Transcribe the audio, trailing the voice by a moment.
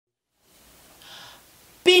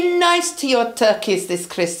Be nice to your turkeys this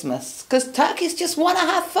Christmas, because turkeys just want to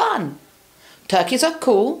have fun. Turkeys are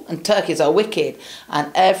cool and turkeys are wicked,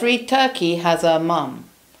 and every turkey has a mum.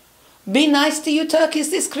 Be nice to your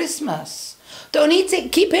turkeys this Christmas. Don't eat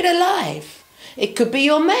it, keep it alive. It could be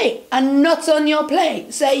your mate and not on your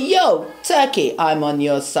plate. Say, yo, turkey, I'm on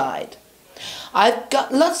your side. I've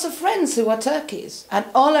got lots of friends who are turkeys, and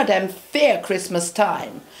all of them fear Christmas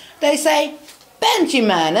time. They say, Benji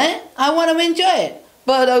man, I want to enjoy it,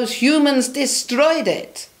 but those humans destroyed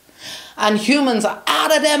it. And humans are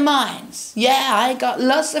out of their minds. Yeah, I got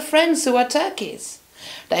lots of friends who are turkeys.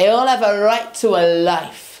 They all have a right to a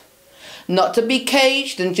life, not to be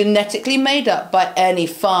caged and genetically made up by any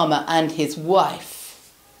farmer and his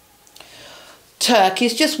wife.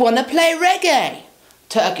 Turkeys just want to play reggae.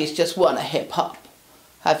 Turkeys just want to hip hop.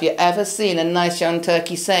 Have you ever seen a nice young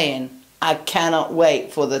turkey saying, I cannot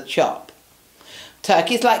wait for the chop?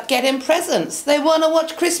 Turkeys like getting presents. They want to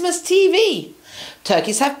watch Christmas TV.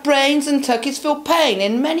 Turkeys have brains and turkeys feel pain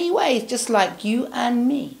in many ways, just like you and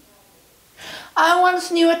me. I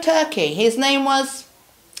once knew a turkey. His name was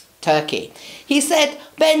Turkey. He said,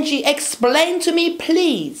 Benji, explain to me,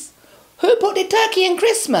 please. Who put the turkey in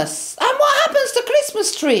Christmas? And what happens to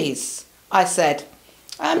Christmas trees? I said,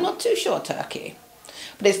 I'm not too sure, Turkey.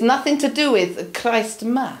 But it's nothing to do with Christ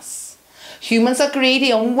Mass. Humans are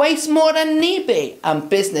greedy and waste more than need be, and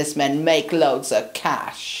businessmen make loads of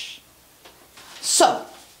cash. So,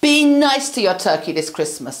 be nice to your turkey this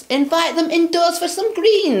Christmas. Invite them indoors for some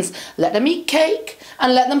greens. Let them eat cake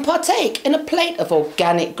and let them partake in a plate of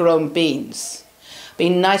organic grown beans. Be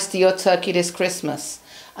nice to your turkey this Christmas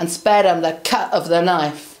and spare them the cut of the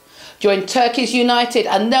knife. Join Turkeys United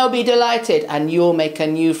and they'll be delighted, and you'll make a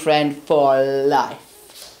new friend for life.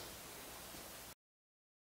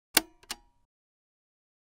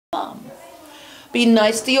 Be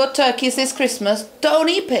nice to your turkeys this Christmas. Don't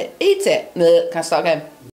eat it. Eat it. Can I start again?